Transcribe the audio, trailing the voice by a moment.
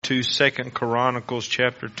to 2 Chronicles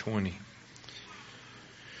chapter 20.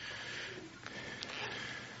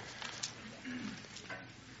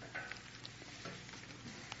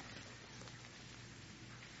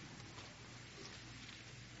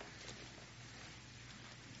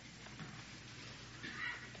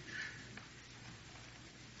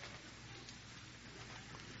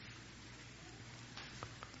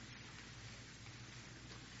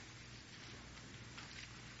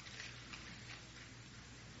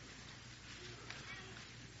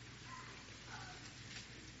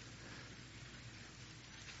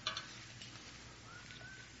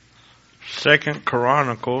 Second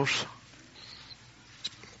Chronicles,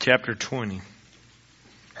 chapter 20.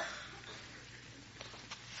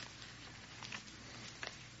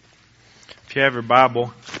 If you have your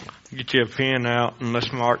Bible, get you a pen out and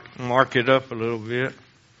let's mark it up a little bit.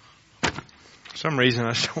 For some reason,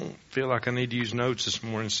 I just don't feel like I need to use notes this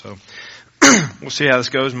morning, so we'll see how this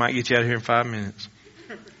goes. Might get you out of here in 5 minutes.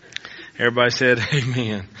 Everybody said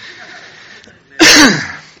amen.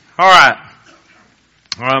 All right.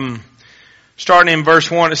 Starting in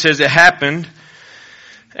verse 1, it says, "It happened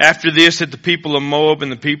after this that the people of Moab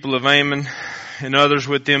and the people of Ammon and others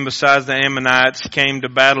with them besides the Ammonites came to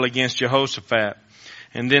battle against Jehoshaphat.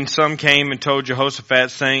 And then some came and told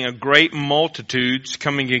Jehoshaphat, saying, A great multitude's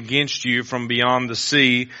coming against you from beyond the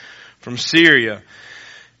sea, from Syria.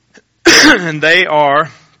 And they are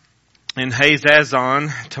in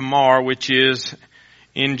Hazazon Tamar, which is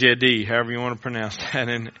En Gedi," however you want to pronounce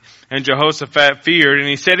that. And Jehoshaphat feared, and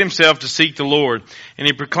he set himself to seek the Lord. And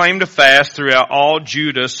he proclaimed a fast throughout all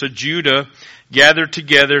Judah. So Judah gathered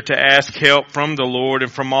together to ask help from the Lord, and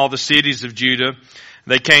from all the cities of Judah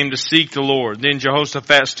they came to seek the Lord. Then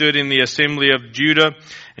Jehoshaphat stood in the assembly of Judah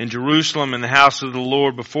and Jerusalem in the house of the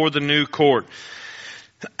Lord before the new court,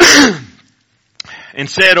 and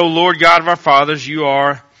said, O Lord God of our fathers, you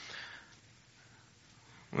are...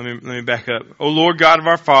 Let me back up. O Lord God of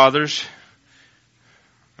our fathers...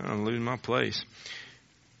 I'm losing my place.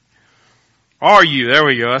 Are you? There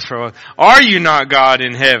we go. That's right. Are you not God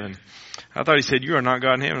in heaven? I thought he said, you are not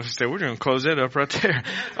God in heaven. I said, we're going to close that up right there.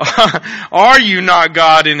 Are you not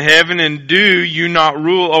God in heaven, and do you not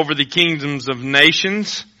rule over the kingdoms of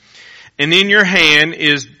nations? And in your hand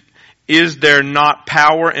is there not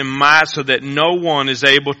power and might, so that no one is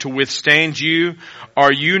able to withstand you?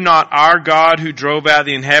 Are you not our God, who drove out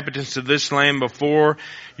the inhabitants of this land before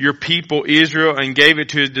your people Israel, and gave it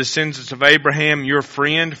to the descendants of Abraham, your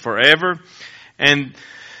friend, forever? And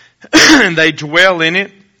they dwell in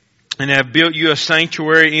it, and have built you a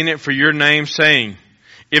sanctuary in it for your name, saying,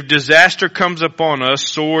 If disaster comes upon us,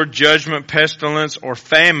 sword, judgment, pestilence, or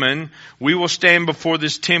famine, we will stand before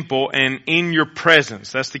this temple and in your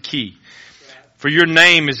presence. That's the key. For your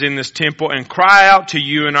name is in this temple, and cry out to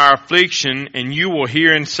you in our affliction, and you will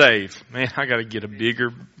hear and save. Man, I got to get a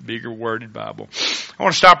bigger worded Bible. I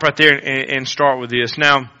want to stop right there and start with this.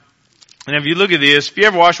 Now, and if you look at this, if you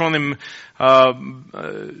ever watch one of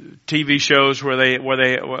them TV shows whether it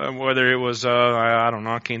was I don't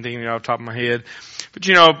know, I can't think of it off the top of my head, but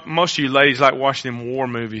you know, most of you ladies like watching them war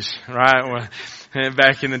movies, right?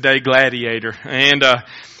 Back in the day, Gladiator,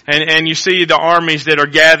 and you see the armies that are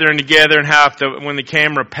gathering together, and how when the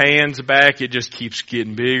camera pans back, it just keeps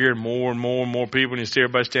getting bigger, more and more people, and you see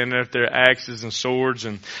everybody standing there with their axes and swords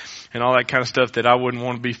and all that kind of stuff that I wouldn't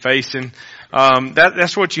want to be facing.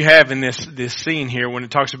 That's what you have in this scene here when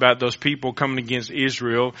it talks about those people coming against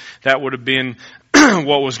Israel. That would have been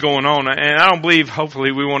what was going on. And I don't believe,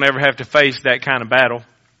 hopefully, we won't ever have to face that kind of battle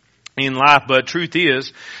in life. But truth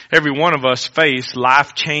is, every one of us face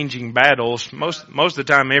life-changing battles most of the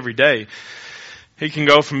time, every day. It can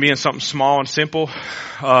go from being something small and simple.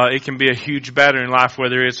 It can be a huge battle in life,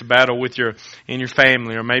 whether it's a battle in your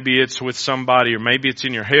family, or maybe it's with somebody, or maybe it's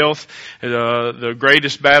in your health. The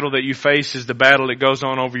greatest battle that you face is the battle that goes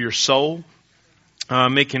on over your soul.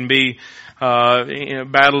 It can be a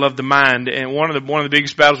battle of the mind, and one of the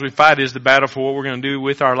biggest battles we fight is the battle for what we're going to do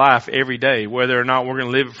with our life every day, whether or not we're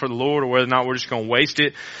going to live it for the Lord, or whether or not we're just going to waste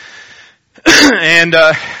it.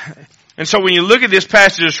 And so when you look at this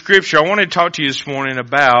passage of Scripture, I want to talk to you this morning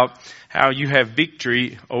about how you have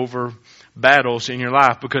victory over battles in your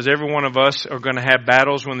life, because every one of us are going to have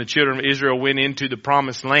battles. When the children of Israel went into the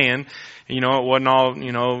promised land, it wasn't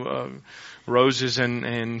all, roses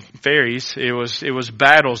and fairies. It was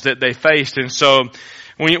battles that they faced. And so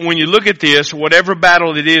when you look at this, whatever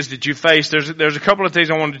battle it is that you face, there's a couple of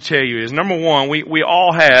things I wanted to tell you. Is number one, we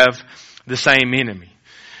all have the same enemy.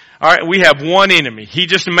 All right, we have one enemy. He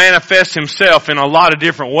just manifests himself in a lot of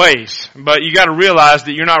different ways. But you got to realize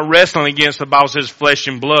that you're not wrestling against, the Bible says, flesh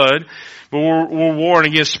and blood, But we're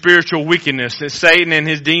warring against spiritual wickedness. That Satan and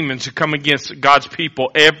his demons who come against God's people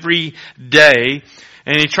every day.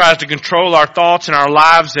 And he tries to control our thoughts and our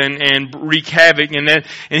lives and wreak havoc. And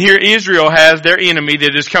here Israel has their enemy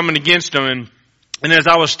that is coming against them. And as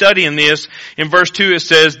I was studying this, in verse 2 it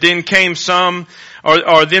says, then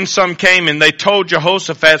some came and they told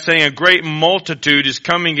Jehoshaphat, saying, a great multitude is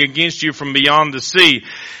coming against you from beyond the sea.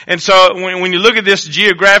 And so when you look at this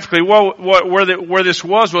geographically, where this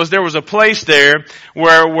was there was a place there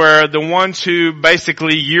where the ones who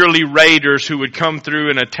basically yearly raiders who would come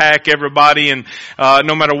through and attack everybody, and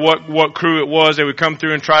no matter what crew it was, they would come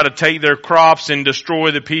through and try to take their crops and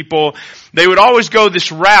destroy the people. They would always go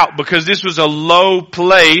this route because this was a low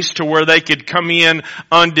place to where they could come in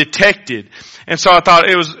undetected. And so I thought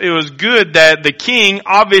it was good that the king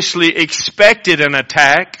obviously expected an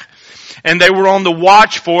attack, and they were on the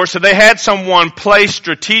watch for it. So they had someone placed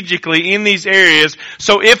strategically in these areas.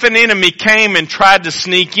 So if an enemy came and tried to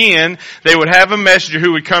sneak in, they would have a messenger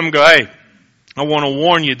who would come and go, hey, I want to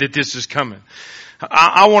warn you that this is coming.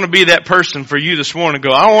 I want to be that person for you this morning.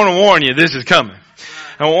 Go, I want to warn you this is coming.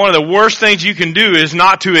 And one of the worst things you can do is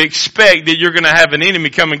not to expect that you're going to have an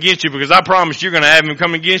enemy come against you, because I promise you're going to have him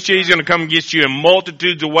come against you. He's going to come against you in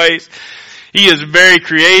multitudes of ways. He is very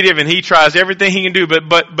creative and he tries everything he can do,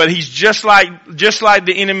 but he's just like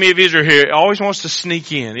the enemy of Israel here. He always wants to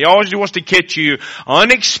sneak in. He always wants to catch you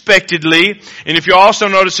unexpectedly. And if you also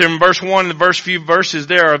notice in verse 1, the first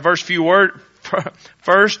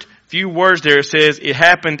few words there, it says, it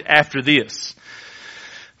happened after this.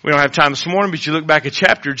 We don't have time this morning, but you look back a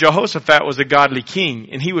chapter, Jehoshaphat was a godly king,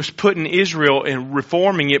 and he was putting Israel and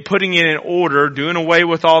reforming it, putting it in order, doing away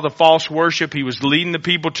with all the false worship. He was leading the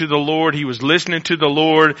people to the Lord. He was listening to the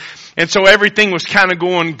Lord. And so everything was kind of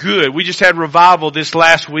going good. We just had revival this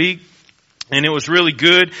last week. And it was really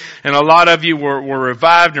good. And a lot of you were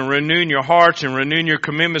revived and renewing your hearts and renewing your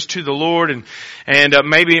commitments to the Lord. And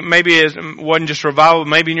maybe it wasn't just revival.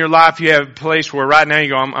 Maybe in your life you have a place where right now you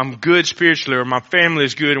go, I'm good spiritually, or my family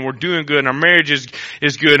is good and we're doing good and our marriage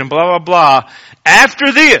is good and blah, blah, blah.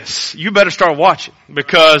 After this, you better start watching,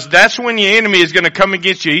 because that's when your enemy is going to come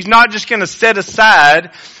against you. He's not just going to set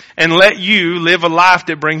aside and let you live a life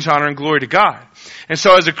that brings honor and glory to God. And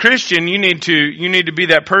so as a Christian, you need to be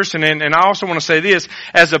that person. And I also want to say this,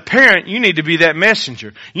 as a parent, you need to be that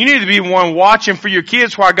messenger. You need to be one watching for your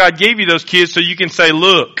kids while God gave you those kids, so you can say,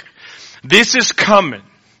 look, this is coming.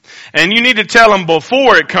 And you need to tell them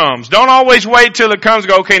before it comes. Don't always wait till it comes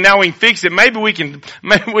and go, okay, now we can fix it. Maybe we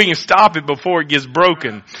can stop it before it gets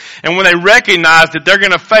broken. And when they recognize that they're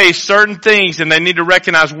going to face certain things, and they need to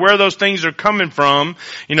recognize where those things are coming from,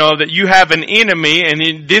 that you have an enemy,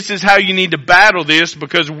 and this is how you need to battle this,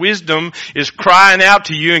 because wisdom is crying out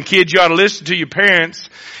to you. And kids, you ought to listen to your parents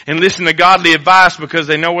and listen to godly advice, because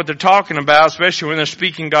they know what they're talking about, especially when they're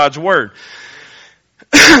speaking God's word.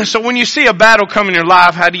 So when you see a battle come in your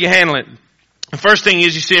life, how do you handle it? The first thing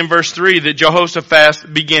is, you see in verse 3 that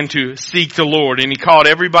Jehoshaphat began to seek the Lord, and he called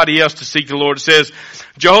everybody else to seek the Lord. It says,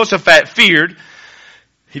 Jehoshaphat feared.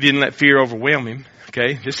 He didn't let fear overwhelm him.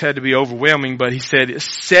 Okay, this had to be overwhelming, but he said,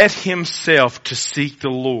 set himself to seek the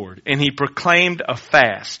Lord. And he proclaimed a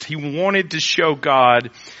fast. He wanted to show God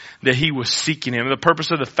that he was seeking him. The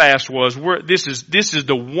purpose of the fast was, this is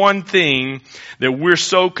the one thing that we're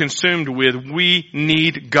so consumed with. We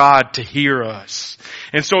need God to hear us.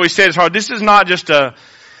 And so he said his heart, this is not just a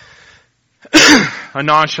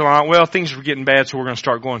nonchalant, well, things are getting bad, so we're going to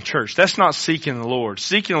start going to church. That's not seeking the Lord.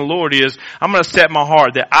 Seeking the Lord is, I'm going to set my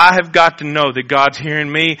heart that I have got to know that God's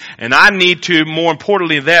hearing me, and I need to, more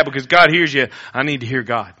importantly than that, because God hears you, I need to hear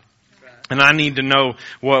God. And I need to know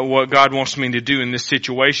what God wants me to do in this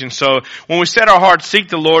situation. So when we set our heart to seek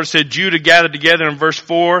the Lord, it said Judah gathered together in verse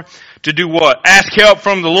 4 to do what? Ask help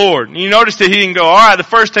from the Lord. And you notice that he didn't go, all right, the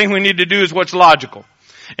first thing we need to do is what's logical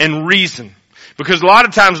and reason. Because a lot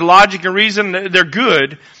of times logic and reason, they're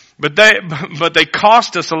good, but they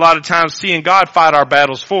cost us a lot of times seeing God fight our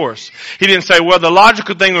battles for us. He didn't say, well, the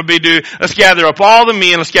logical thing would be let's gather up all the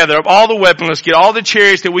men, let's gather up all the weapons, let's get all the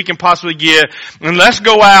chariots that we can possibly get, and let's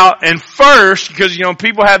go out and first, because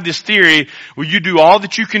people have this theory, well, you do all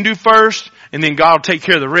that you can do first, and then God will take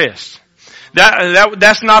care of the rest.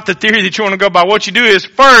 That's not the theory that you want to go by. What you do is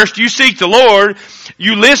first you seek the Lord,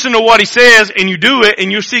 you listen to what He says, and you do it,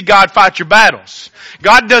 and you'll see God fight your battles.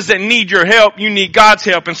 God doesn't need your help, you need God's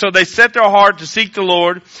help. And so they set their heart to seek the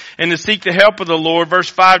Lord and to seek the help of the Lord. Verse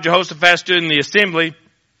 5, Jehoshaphat stood in the assembly,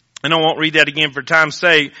 and I won't read that again for time's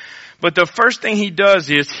sake. But the first thing he does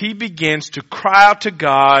is he begins to cry out to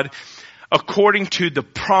God according to the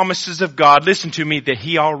promises of God. Listen to me, that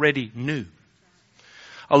he already knew.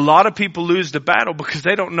 A lot of people lose the battle because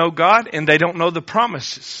they don't know God and they don't know the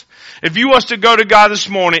promises. If you was to go to God this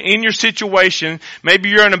morning in your situation, maybe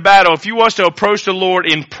you're in a battle, if you was to approach the Lord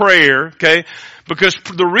in prayer, okay, because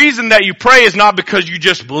the reason that you pray is not because you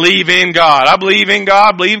just believe in God. I believe in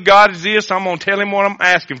God, believe God is this, I'm going to tell Him what I'm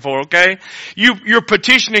asking for, okay? You're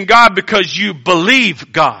petitioning God because you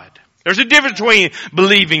believe God. There's a difference between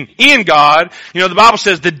believing in God. You know, the Bible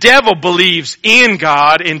says the devil believes in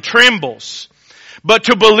God and trembles. But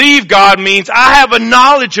to believe God means I have a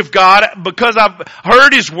knowledge of God because I've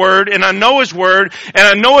heard His Word and I know His Word and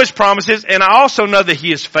I know His promises and I also know that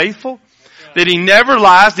He is faithful, that He never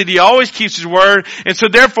lies, that He always keeps His Word. And so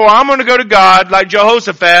therefore I'm going to go to God like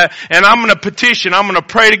Jehoshaphat and I'm going to petition, I'm going to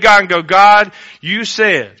pray to God and go, God, you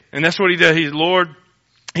said. And that's what he does. He's Lord.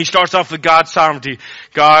 He starts off with God's sovereignty.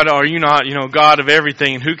 God, are you not, God of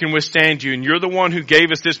everything? And who can withstand you? And you're the one who gave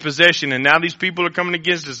us this possession. And now these people are coming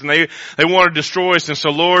against us and they want to destroy us. And so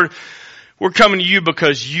Lord, we're coming to you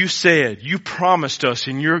because you said, you promised us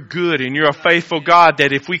and you're good and you're a faithful God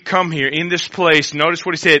that if we come here in this place, notice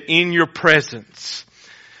what He said, in your presence.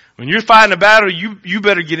 When you're fighting a battle, you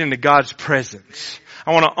better get into God's presence.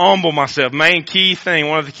 I want to humble myself. Main key thing,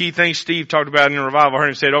 one of the key things Steve talked about in the revival, I heard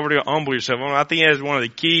him say, over to humble yourself. I think that is one of the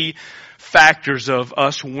key factors of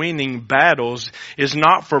us winning battles is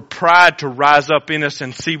not for pride to rise up in us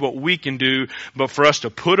and see what we can do, but for us to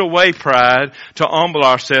put away pride, to humble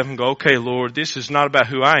ourselves and go, okay, Lord, this is not about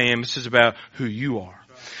who I am. This is about who you are.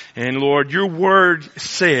 And Lord, your word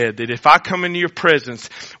said that if I come into your presence,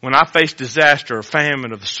 when I face disaster or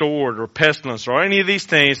famine or the sword or pestilence or any of these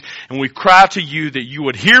things, and we cry to you that you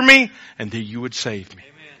would hear me and that you would save me.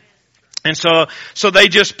 And so they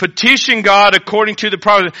just petition God according to the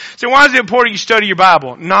promise. So why is it important you study your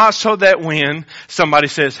Bible? Not so that when somebody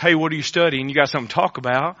says, hey, what are you studying? You got something to talk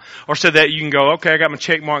about. Or so that you can go, okay, I got my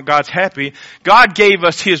check mark. God's happy. God gave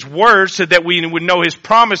us His word so that we would know His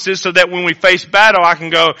promises so that when we face battle, I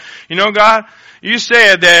can go, God, you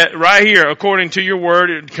said that right here, according to your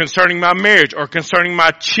word concerning my marriage or concerning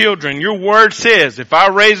my children, your word says if I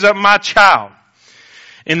raise up my child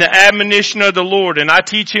in the admonition of the Lord, and I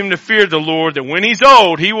teach him to fear the Lord, that when he's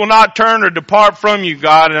old, he will not turn or depart from you,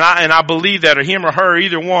 God, and I believe that, or him or her,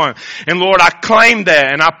 either one. And Lord, I claim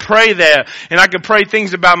that, and I pray that, and I can pray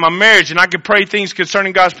things about my marriage, and I can pray things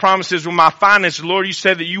concerning God's promises with my finances. Lord, you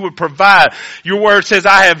said that you would provide. Your word says,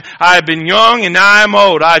 I have been young, and now I am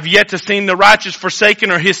old. I have yet to see the righteous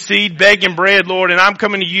forsaken or his seed begging bread, Lord, and I'm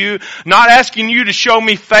coming to you, not asking you to show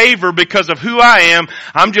me favor because of who I am.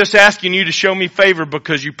 I'm just asking you to show me favor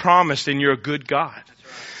because you promised and you're a good God.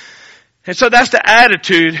 And so that's the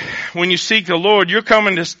attitude when you seek the Lord. You're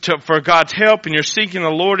coming for God's help and you're seeking the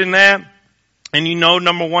Lord in that. And you know,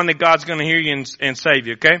 number one, that God's going to hear you and save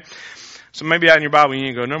you, okay? So maybe out in your Bible you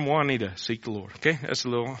need to go, number one, I need to seek the Lord. Okay? That's a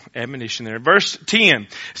little admonition there. Verse 10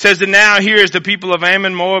 says that now here is the people of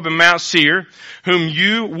Ammon, Moab, and Mount Seir, whom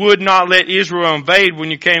you would not let Israel invade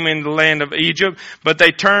when you came into the land of Egypt, but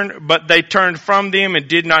they turned from them and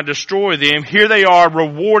did not destroy them. Here they are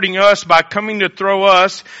rewarding us by coming to throw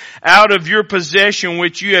us out of your possession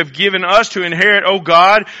which you have given us to inherit, O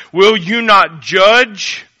God. Will you not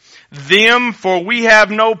judge them, for we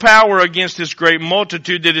have no power against this great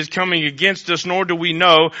multitude that is coming against us, nor do we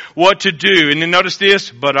know what to do. And then notice this,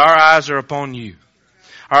 but our eyes are upon you.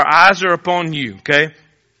 Our eyes are upon you, okay?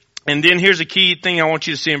 And then here's a key thing I want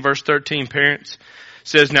you to see in verse 13, parents. It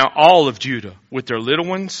says, now all of Judah, with their little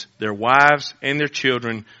ones, their wives, and their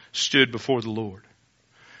children, stood before the Lord.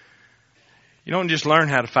 You don't just learn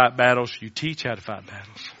how to fight battles, you teach how to fight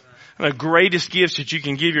battles. The greatest gifts that you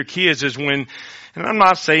can give your kids is when, and I'm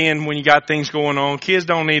not saying when you got things going on, kids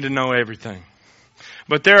don't need to know everything.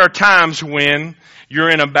 But there are times when you're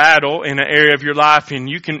in a battle in an area of your life and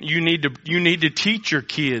you need to teach your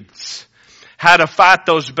kids how to fight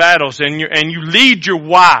those battles, and you lead your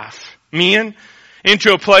wife, men,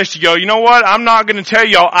 into a place to go, you know what, I'm not going to tell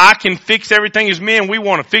y'all I can fix everything. As men, we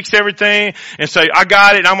want to fix everything and say, I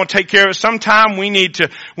got it, I'm going to take care of it. Sometime we need to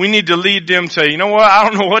lead them to say, you know what, I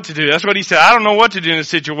don't know what to do. That's what he said. I don't know what to do in this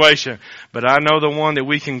situation, but I know the one that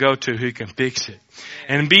we can go to who can fix it.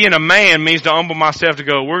 And being a man means to humble myself to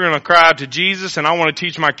go, we're going to cry out to Jesus, and I want to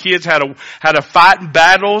teach my kids how to fight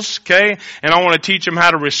battles, okay? And I want to teach them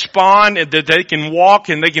how to respond, and that they can walk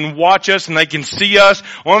and they can watch us and they can see us.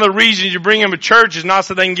 One of the reasons you bring them to church is not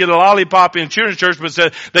so they can get a lollipop in children's church, but so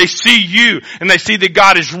they see you and they see that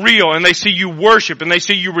God is real and they see you worship and they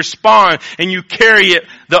see you respond and you carry it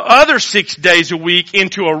the other 6 days a week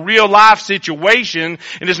into a real life situation.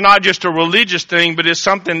 And it's not just a religious thing, but it's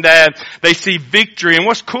something that they see victory. And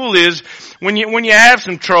what's cool is when you have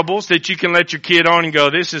some troubles that you can let your kid on and go,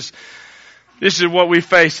 this is this is what we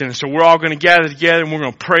face. And so we're all going to gather together and we're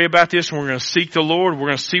going to pray about this and we're going to seek the Lord. We're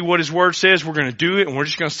going to see what His Word says. We're going to do it and we're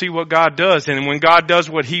just going to see what God does. And when God does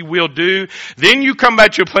what He will do, then you come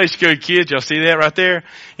back to a place to go, kids. Y'all see that right there?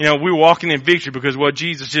 You know, we're walking in victory because what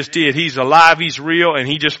Jesus just did. He's alive. He's real. And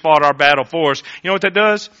He just fought our battle for us. You know what that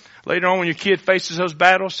does? Later on when your kid faces those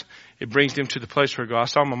battles, it brings them to the place where they go, I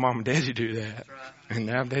saw my mom and daddy do that. And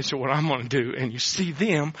now they said what I'm going to do. And you see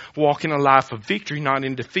them walking a life of victory, not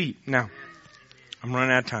in defeat. Now, I'm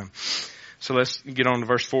running out of time. So let's get on to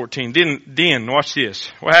verse 14. Then, watch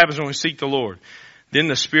this. What happens when we seek the Lord? Then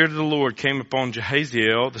the Spirit of the Lord came upon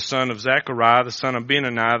Jehaziel, the son of Zechariah, the son of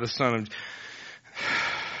Benaniah, the son of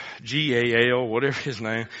Gaal, whatever his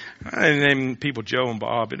name. I didn't name people Joe and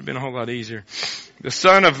Bob. It would have been a whole lot easier. The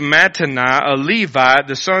son of Mattaniah, a Levite,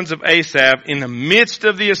 the sons of Asaph, in the midst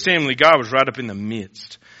of the assembly. God was right up in the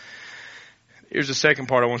midst. Here's the second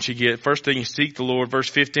part I want you to get. First thing, you seek the Lord. Verse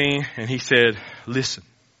 15, and He said, listen.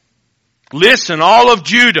 Listen, all of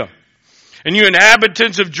Judah, and you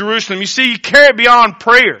inhabitants of Jerusalem. You see, you carry it beyond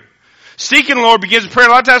prayer. Seeking the Lord begins with prayer.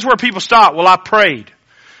 A lot of times where people stop. Well, I prayed.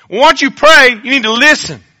 Well, once you pray, you need to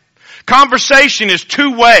listen. Conversation is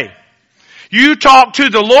two-way. You talk to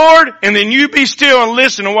the Lord and then you be still and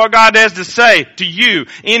listen to what God has to say to you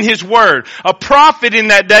in His Word. A prophet in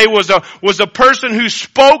that day was a person who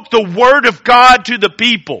spoke the Word of God to the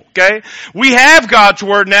people. Okay? We have God's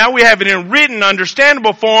Word now. We have it in written,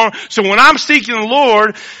 understandable form. So when I'm seeking the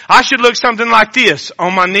Lord, I should look something like this.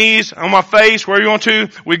 On my knees, on my face, where you want to,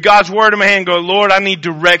 with God's Word in my hand, go, Lord, I need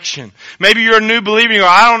direction. Maybe you're a new believer, you go,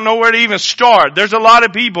 I don't know where to even start. There's a lot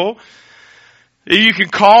of people you can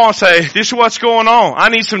call and say, this is what's going on. I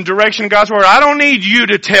need some direction in God's Word. I don't need you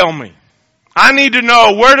to tell me. I need to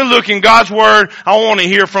know where to look in God's Word. I want to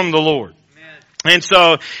hear from the Lord. Amen. And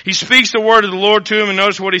so he speaks the word of the Lord to him, and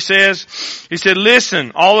notice what he says. He said,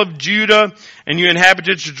 listen, all of Judah and you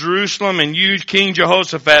inhabitants of Jerusalem and you, King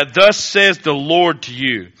Jehoshaphat, thus says the Lord to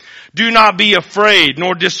you. Do not be afraid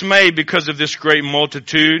nor dismayed because of this great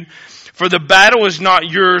multitude. For the battle is not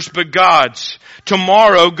yours, but God's.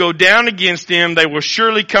 Tomorrow go down against them. They will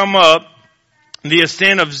surely come up the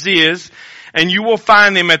ascent of Ziz, and you will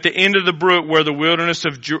find them at the end of the brook where the wilderness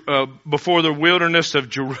of before the wilderness of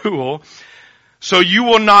Jeruel. So you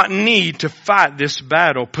will not need to fight this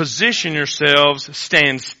battle. Position yourselves,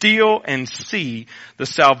 stand still, and see the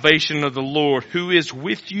salvation of the Lord, who is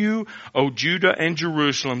with you, O Judah and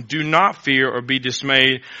Jerusalem. Do not fear or be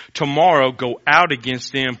dismayed. Tomorrow go out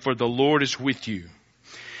against them, for the Lord is with you.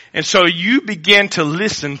 And so you begin to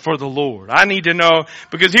listen for the Lord. I need to know,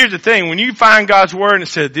 because here's the thing, when you find God's Word and it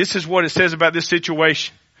says, this is what it says about this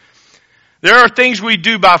situation. There are things we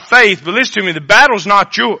do by faith, but listen to me, the battle's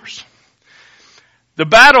not yours. The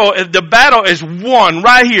battle is won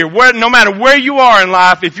right here. Where, no matter where you are in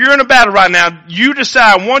life, if you're in a battle right now, you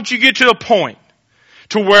decide once you get to the point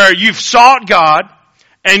to where you've sought God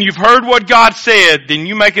and you've heard what God said, then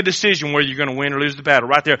you make a decision whether you're going to win or lose the battle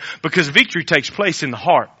right there, because victory takes place in the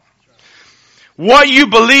heart. What you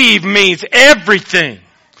believe means everything.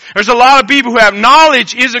 There's a lot of people who have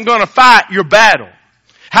knowledge isn't going to fight your battle.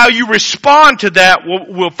 How you respond to that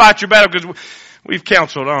will fight your battle, because we've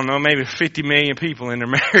counseled, I don't know, maybe 50 million people in their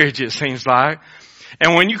marriage, it seems like.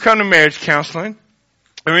 And when you come to marriage counseling,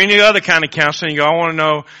 or any other kind of counseling, you go, I want to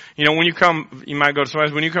know, when you come, you might go to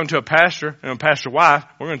somebody, when you come to a pastor and a pastor's wife,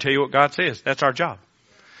 we're going to tell you what God says. That's our job.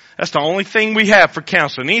 That's the only thing we have for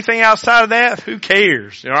counseling. Anything outside of that, who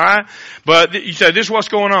cares? Alright? But you say, this is what's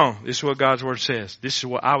going on. This is what God's Word says. This is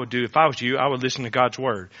what I would do. If I was you, I would listen to God's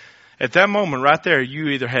Word. At that moment right there, you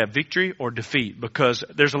either have victory or defeat, because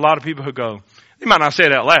there's a lot of people who go, they might not say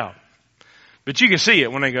it out loud, but you can see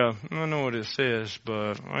it when they go, I know what it says,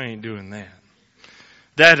 but I ain't doing that.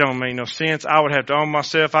 That don't make no sense. I would have to own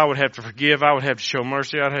myself. I would have to forgive. I would have to show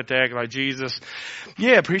mercy. I'd have to act like Jesus.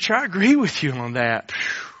 Yeah, preacher, I agree with you on that.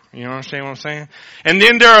 You understand what I'm saying? And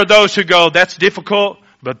then there are those who go, that's difficult,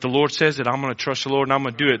 but the Lord says that I'm going to trust the Lord and I'm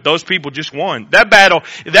going to do it. Those people just won. That battle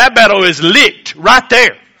is licked right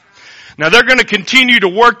there. Now they're going to continue to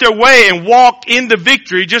work their way and walk in the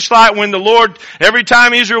victory, just like when the Lord, every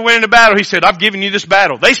time Israel went into battle, He said, I've given you this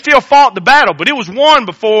battle. They still fought the battle, but it was won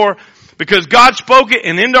before, because God spoke it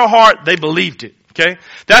and in their heart they believed it. Okay?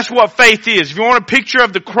 That's what faith is. If you want a picture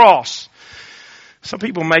of the cross, some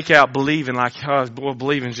people make out believing like,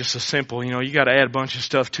 believing is just so simple. You got to add a bunch of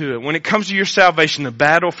stuff to it. When it comes to your salvation, the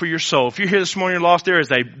battle for your soul. If you're here this morning, you're lost, there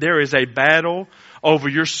is a battle over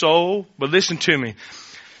your soul. But listen to me.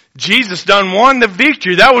 Jesus done won the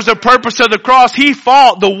victory. That was the purpose of the cross. He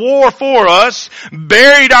fought the war for us,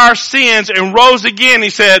 buried our sins, and rose again. He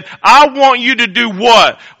said, I want you to do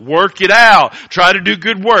what? Work it out. Try to do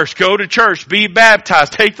good works. Go to church. Be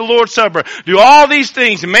baptized. Take the Lord's Supper. Do all these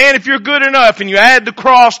things. And man, if you're good enough and you add the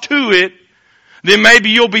cross to it, then maybe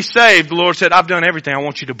you'll be saved. The Lord said, I've done everything. I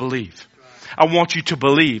want you to believe. I want you to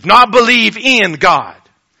believe. Not believe in God.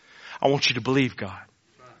 I want you to believe God.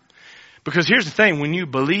 Because here's the thing, when you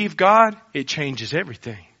believe God, it changes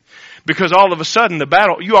everything. Because all of a sudden the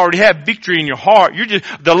battle, you already have victory in your heart.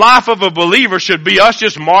 The life of a believer should be us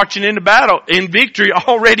just marching into battle in victory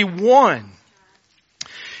already won.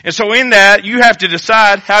 And so in that, you have to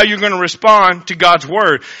decide how you're going to respond to God's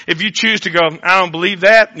Word. If you choose to go, I don't believe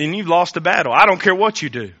that, then you've lost the battle. I don't care what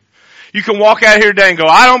you do. You can walk out here today and go,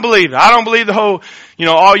 I don't believe it. I don't believe the whole,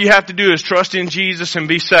 all you have to do is trust in Jesus and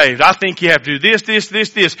be saved. I think you have to do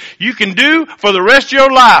this. You can do for the rest of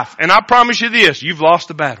your life. And I promise you this, you've lost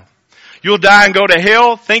the battle. You'll die and go to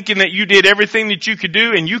hell thinking that you did everything that you could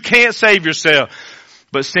do and you can't save yourself.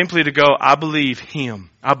 But simply to go, I believe Him.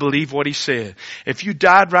 I believe what He said. If you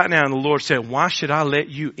died right now and the Lord said, why should I let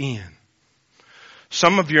you in?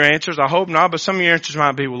 Some of your answers, I hope not, but some of your answers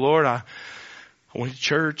might be, well, Lord, I went to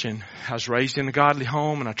church and I was raised in a godly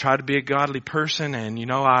home and I tried to be a godly person and,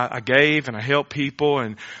 I gave and I helped people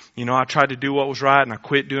and, I tried to do what was right and I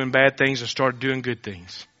quit doing bad things and started doing good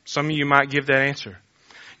things. Some of you might give that answer.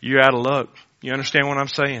 You're out of luck. You understand what I'm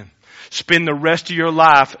saying? Spend the rest of your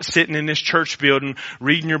life sitting in this church building,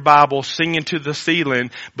 reading your Bible, singing to the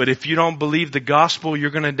ceiling. But if you don't believe the gospel, you're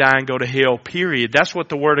going to die and go to hell, period. That's what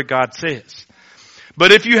the Word of God says.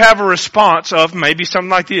 But if you have a response of maybe something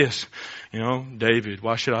like this, David,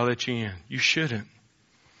 why should I let you in? You shouldn't.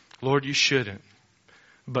 Lord, you shouldn't.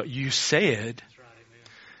 But you said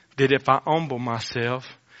that if I humble myself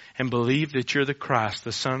and believe that you're the Christ,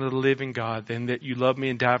 the Son of the living God, and that you love me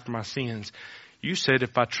and died for my sins, you said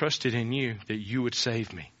if I trusted in you, that you would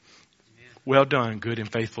save me. Well done, good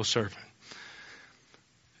and faithful servant.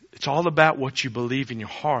 It's all about what you believe in your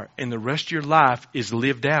heart. And the rest of your life is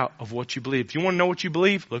lived out of what you believe. If you want to know what you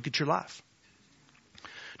believe, look at your life.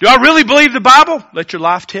 Do I really believe the Bible? Let your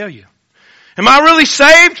life tell you. Am I really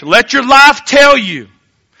saved? Let your life tell you.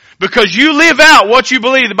 Because you live out what you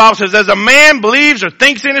believe. The Bible says, as a man believes or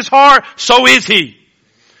thinks in his heart, so is he.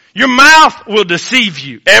 Your mouth will deceive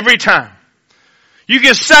you every time. You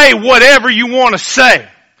can say whatever you want to say.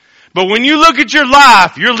 But when you look at your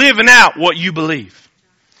life, you're living out what you believe.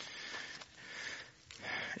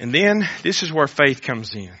 And then, this is where faith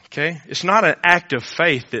comes in, okay? It's not an act of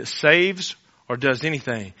faith that saves or does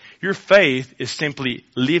anything. Your faith is simply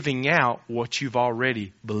living out what you've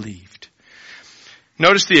already believed.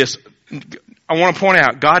 Notice this. I want to point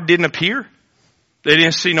out, God didn't appear. They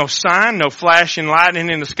didn't see no sign, no flashing lightning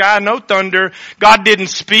in the sky, no thunder. God didn't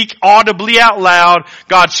speak audibly out loud.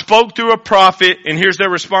 God spoke through a prophet. And here's their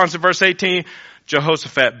response in verse 18.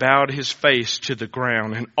 Jehoshaphat bowed his face to the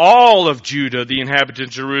ground, and all of Judah, the inhabitants of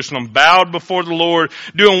Jerusalem, bowed before the Lord,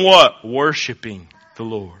 doing what? Worshiping the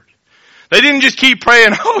Lord. They didn't just keep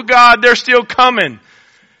praying, oh God, they're still coming.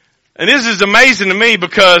 And this is amazing to me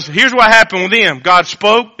because here's what happened with them. God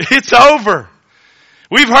spoke, it's over.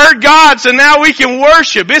 We've heard God, so now we can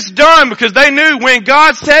worship. It's done because they knew when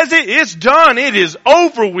God says it, it's done. It is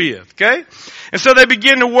over with, okay? And so they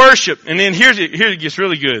begin to worship. And then here it gets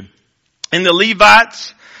really good. And the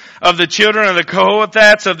Levites of the children of the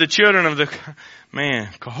Kohathites of the children of the,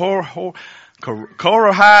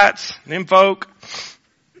 Korahites, them folk.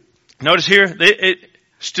 Notice here, it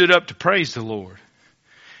stood up to praise the Lord,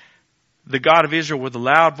 the God of Israel, with a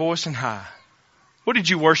loud voice and high. What did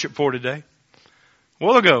you worship for today? A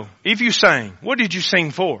while ago, if you sang, what did you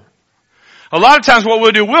sing for? A lot of times what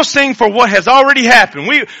we'll do, we'll sing for what has already happened.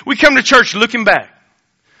 We come to church looking back.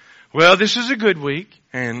 Well, this is a good week.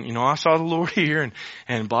 And, I saw the Lord here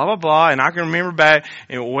and blah, blah, blah. And I can remember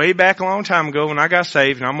way back a long time ago when I got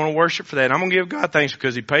saved, and I'm going to worship for that. And I'm going to give God thanks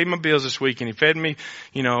because He paid my bills this week and He fed me,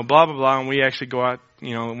 blah, blah, blah. And we actually go out,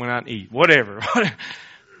 went out and eat. Whatever.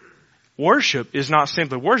 Worship is not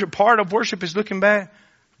simply worship. Part of worship is looking back,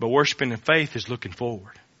 but worshiping in faith is looking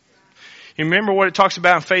forward. You remember what it talks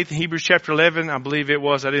about in faith in Hebrews chapter 11? I believe it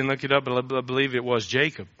was, I didn't look it up, but I believe it was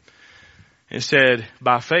Jacob. It said,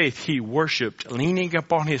 by faith he worshipped, leaning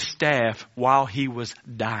upon his staff while he was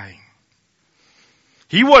dying.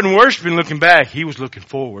 He wasn't worshiping looking back. He was looking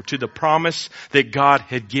forward to the promise that God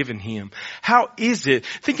had given him. How is it?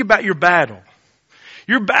 Think about your battle.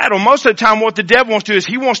 Your battle, most of the time what the devil wants to do is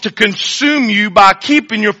he wants to consume you by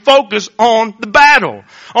keeping your focus on the battle,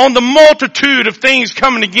 on the multitude of things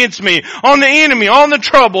coming against me, on the enemy, on the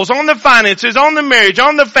troubles, on the finances, on the marriage,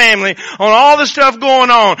 on the family, on all the stuff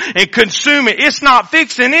going on, and consume it. It's not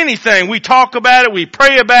fixing anything. We talk about it, we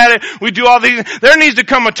pray about it, we do all these. There needs to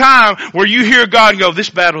come a time where you hear God go, this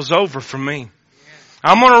battle's over for me.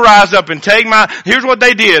 I'm going to rise up and take here's what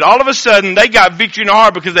they did. All of a sudden, they got victory in the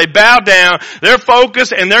heart because they bowed down. Their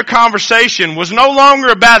focus and their conversation was no longer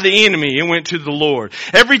about the enemy. It went to the Lord.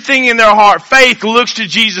 Everything in their heart, faith looks to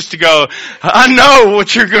Jesus to go, I know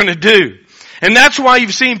what you're going to do. And that's why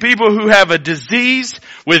you've seen people who have a disease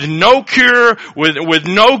with no cure, with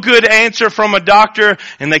no good answer from a doctor,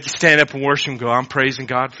 and they can stand up and worship and go, I'm praising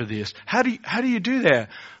God for this. How do you do that?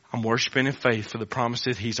 I'm worshiping in faith for the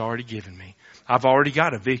promises He's already given me. I've already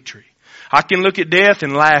got a victory. I can look at death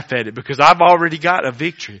and laugh at it because I've already got a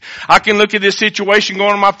victory. I can look at this situation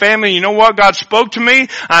going on in my family and you know what? God spoke to me.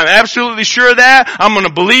 I'm absolutely sure of that. I'm going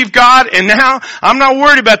to believe God and now I'm not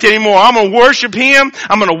worried about that anymore. I'm going to worship Him.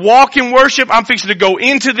 I'm going to walk in worship. I'm fixing to go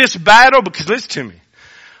into this battle because listen to me.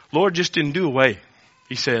 Lord just didn't do away.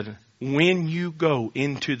 He said, when you go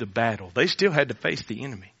into the battle, they still had to face the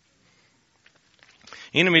enemy.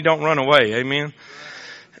 Enemy don't run away. Amen.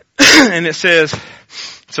 And it says,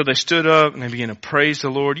 so they stood up and they began to praise the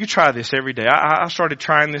Lord. You try this every day. I started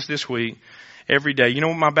trying this week every day. You know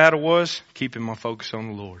what my battle was? Keeping my focus on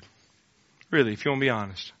the Lord. Really, if you want to be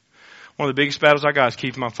honest. One of the biggest battles I got is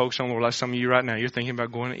keeping my focus on the Lord. Like some of you right now, you're thinking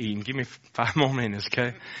about going to eat. And give me 5 more minutes,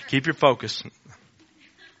 okay? Keep your focus.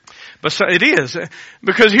 But so it is.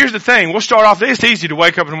 Because here's the thing. We'll start off, it's easy to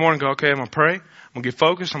wake up in the morning and go, okay, I'm going to pray. I'm going to get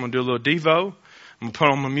focused. I'm going to do a little Devo. I'm going to put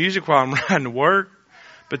on my music while I'm riding to work.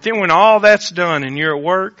 But then when all that's done and you're at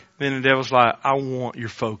work, then the devil's like, I want your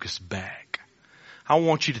focus back. I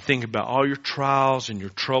want you to think about all your trials and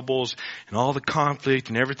your troubles and all the conflict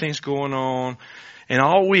and everything's going on. And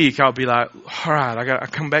all week I'll be like, all right, I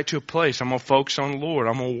come back to a place. I'm going to focus on the Lord.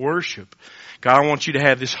 I'm going to worship. God, I want you to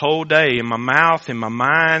have this whole day in my mouth, in my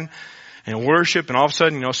mind, and worship. And all of a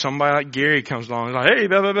sudden, somebody like Gary comes along and like, hey,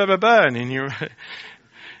 blah, blah, blah, blah, blah. And then you're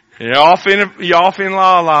off in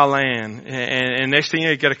la la land. And next thing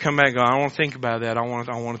you got to come back and go, I don't want to think about that. I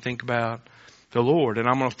want to think about the Lord. And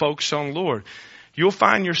I'm going to focus on the Lord. You'll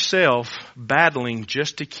find yourself battling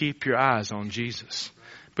just to keep your eyes on Jesus.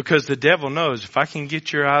 Because the devil knows if I can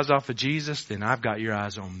get your eyes off of Jesus, then I've got your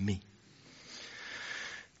eyes on me.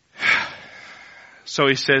 So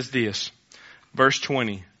he says this, verse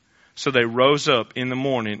 20. So they rose up in the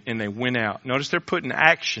morning and they went out. Notice they're putting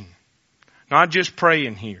action. Not just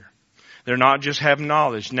praying here. They're not just having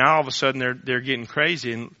knowledge. Now all of a sudden they're getting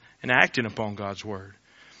crazy and acting upon God's word.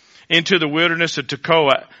 Into the wilderness of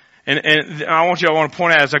Tekoa. And I want to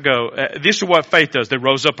point out as I go, this is what faith does. They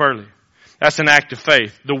rose up early. That's an act of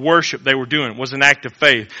faith. The worship they were doing was an act of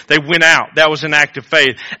faith. They went out. That was an act of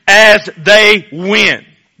faith. As they went.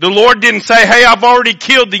 The Lord didn't say, hey, I've already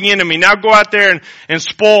killed the enemy. Now go out there and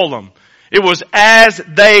spoil them. It was as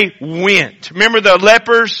they went. Remember the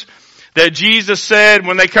lepers that Jesus said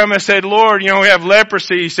when they come and said, Lord, we have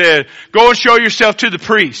leprosy. He said, go and show yourself to the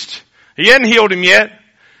priest. He hadn't healed him yet.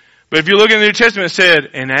 But if you look in the New Testament, it said,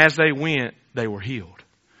 and as they went, they were healed.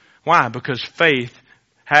 Why? Because faith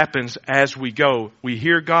happens as we go. We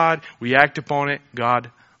hear God, we act upon it, God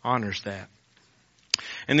honors that.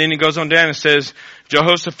 And then he goes on down and says,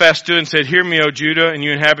 Jehoshaphat stood and said, hear me, O Judah, and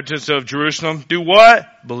you inhabitants of Jerusalem. Do what?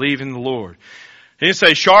 Believe in the Lord. He didn't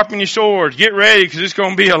say, sharpen your swords, get ready, because it's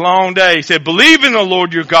going to be a long day. He said, believe in the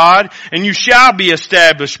Lord your God, and you shall be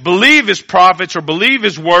established. Believe His prophets, or believe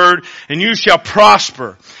His word, and you shall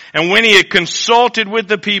prosper. And when he had consulted with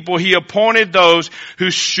the people, he appointed those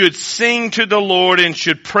who should sing to the Lord and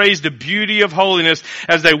should praise the beauty of holiness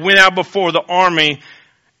as they went out before the army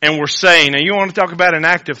and were saying. Now you want to talk about an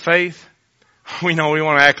act of faith? We know we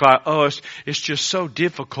want to act like, it's just so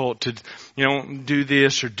difficult to, do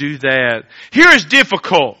this or do that. Here is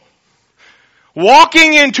difficult.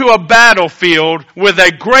 Walking into a battlefield with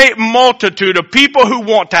a great multitude of people who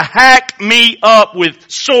want to hack me up with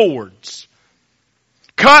swords.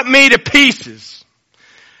 Cut me to pieces.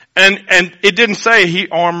 And it didn't say he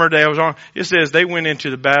armored, they was armed. It says they went into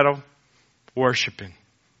the battle worshiping.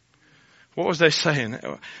 What was they saying?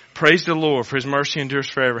 Praise the Lord for His mercy endures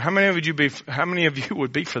forever. How many of you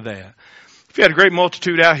would be for that? If you had a great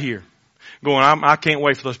multitude out here going, I can't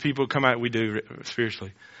wait for those people to come out. We do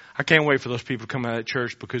spiritually. I can't wait for those people to come out of that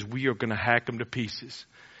church because we are going to hack them to pieces.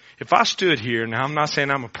 If I stood here, now I'm not saying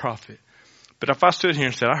I'm a prophet, but if I stood here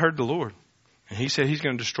and said, I heard the Lord, and He said He's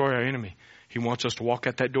going to destroy our enemy. He wants us to walk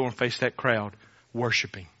out that door and face that crowd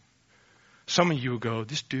worshiping. Some of you will go,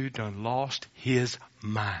 this dude done lost his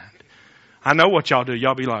mind. I know what y'all do.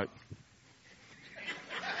 Y'all be like,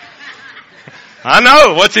 I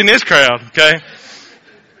know what's in this crowd, okay?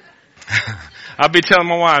 I'll be telling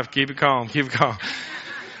my wife, keep it calm, keep it calm.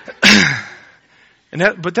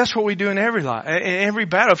 But that's what we do in every life, in every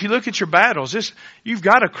battle. If you look at your battles, you've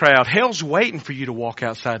got a crowd. Hell's waiting for you to walk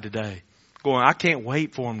outside today, going, I can't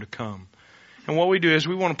wait for them to come. And what we do is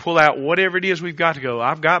we want to pull out whatever it is we've got to go.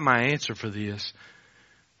 I've got my answer for this.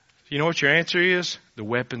 You know what your answer is? The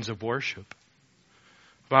weapons of worship.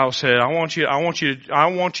 The Bible said, I want you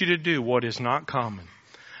to do what is not common.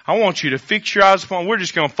 I want you to fix your eyes upon, we're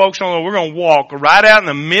just going to focus on the Lord. We're going to walk right out in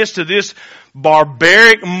the midst of this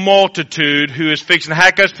barbaric multitude who is fixing to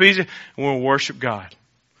hack us to pieces, and we'll worship God.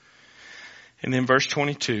 And then verse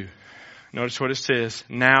 22. Notice what it says.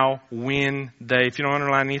 Now when they, if you don't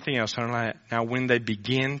underline anything else, underline it. Now when they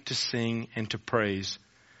begin to sing and to praise.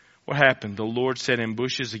 What happened? The Lord set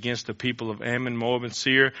ambushes against the people of Ammon, Moab, and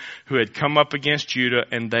Seir, who had come up against Judah,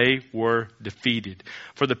 and they were defeated.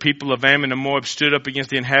 For the people of Ammon and Moab stood up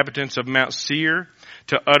against the inhabitants of Mount Seir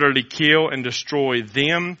to utterly kill and destroy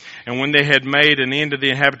them. And when they had made an end of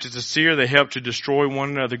the inhabitants of Seir, they helped to destroy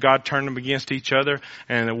one another. God turned them against each other,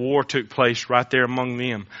 and a war took place right there among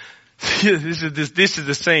them. This is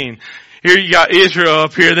the scene. Here you got Israel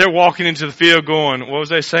up here. They're walking into the field going, what was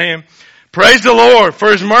they saying? Praise the Lord, for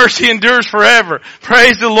His mercy endures forever.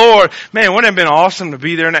 Praise the Lord. Man, wouldn't it have been awesome to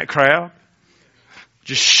be there in that crowd?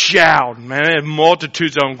 Just shouting, man. There's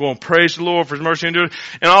multitudes of them going, praise the Lord, for His mercy endures.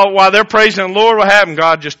 And while they're praising the Lord, what happened?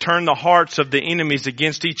 God just turned the hearts of the enemies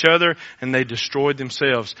against each other, and they destroyed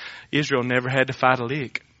themselves. Israel never had to fight a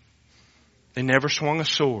lick. They never swung a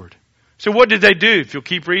sword. So what did they do? If you'll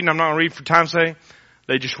keep reading, I'm not going to read for time's sake.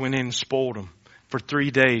 They just went in and spoiled them. For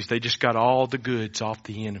 3 days, they just got all the goods off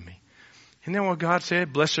the enemy. And then what God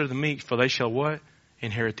said, blessed are the meek, for they shall what?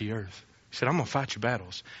 Inherit the earth. He said, I'm going to fight your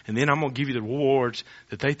battles. And then I'm going to give you the rewards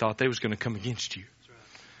that they thought they was going to come against you.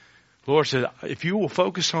 The Lord said, if you will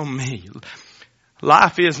focus on me,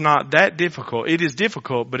 life is not that difficult. It is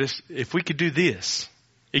difficult, but if we could do this,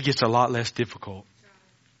 it gets a lot less difficult.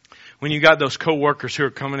 When you got those coworkers who are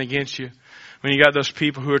coming against you, when you got those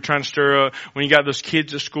people who are trying to stir up, when you got those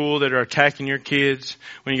kids at school that are attacking your kids,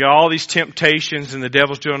 when you got all these temptations and the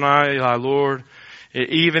devil's doing all, you're like, Lord,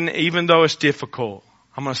 even though it's difficult,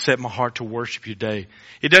 I'm going to set my heart to worship you today.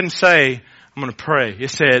 It doesn't say, I'm going to pray.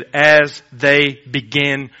 It said, as they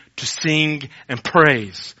begin to sing and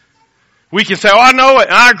praise. We can say, oh, I know it,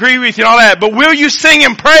 and I agree with you and all that, but will you sing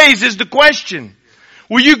and praise is the question.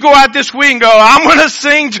 Will you go out this week and go, I'm going to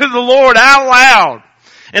sing to the Lord out loud.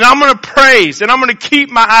 And I'm going to praise. And I'm going to keep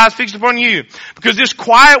my eyes fixed upon you. Because this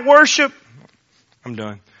quiet worship, I'm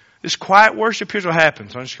done. This quiet worship, here's what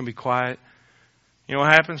happens. I'm just going to be quiet. You know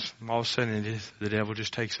what happens? All of a sudden the devil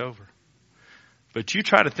just takes over. But you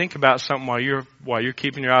try to think about something while you're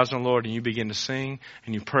keeping your eyes on the Lord, and you begin to sing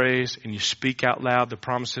and you praise and you speak out loud the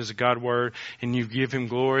promises of God's word and you give Him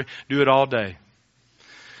glory. Do it all day.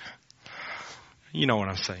 You know what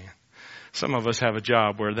I'm saying. Some of us have a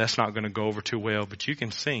job where that's not going to go over too well, but you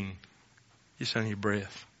can sing just on your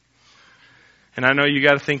breath. And I know you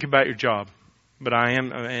got to think about your job, but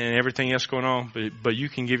and everything else going on, but you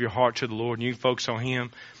can give your heart to the Lord and you can focus on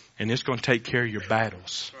Him, and it's going to take care of your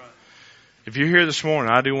battles. If you're here this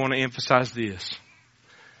morning, I do want to emphasize this.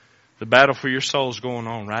 The battle for your soul is going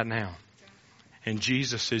on right now. And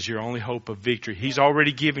Jesus is your only hope of victory. He's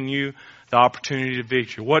already given you the opportunity to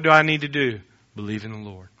victory. What do I need to do? Believe in the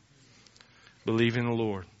Lord. Believe in the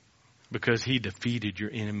Lord, because He defeated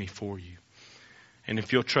your enemy for you. And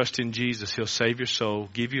if you'll trust in Jesus, He'll save your soul,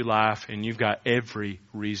 give you life, and you've got every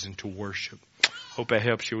reason to worship. Hope that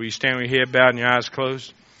helps you. Will you stand with your head bowed and your eyes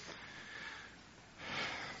closed?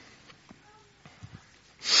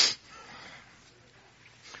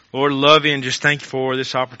 Lord, love you and just thank you for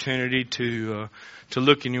this opportunity to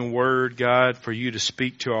look in your word, God, for you to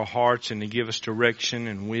speak to our hearts and to give us direction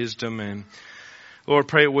and wisdom. And Lord,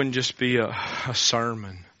 pray it wouldn't just be a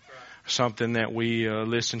sermon, something that we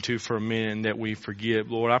listen to for a minute and that we forget.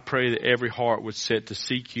 Lord, I pray that every heart would set to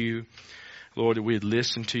seek you. Lord, that we'd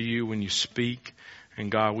listen to you when you speak.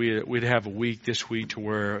 And God, we'd have a week this week to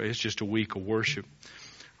where it's just a week of worship.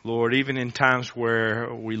 Lord, even in times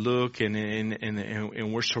where we look and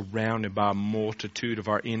we're surrounded by a multitude of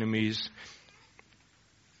our enemies,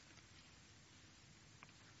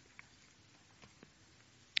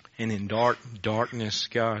 and in darkness,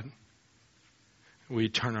 God, we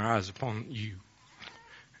turn our eyes upon you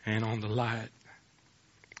and on the light,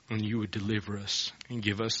 and you would deliver us and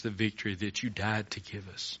give us the victory that you died to give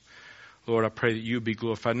us. Lord, I pray that you would be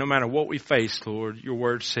glorified. No matter what we face, Lord, your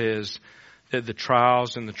word says the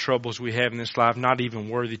trials and the troubles we have in this life not even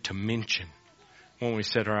worthy to mention when we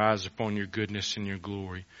set our eyes upon your goodness and your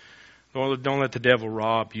glory. Lord, don't let the devil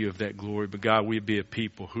rob you of that glory, but God, we be a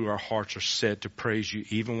people who our hearts are set to praise you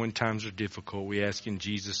even when times are difficult. We ask in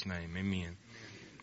Jesus' name. Amen.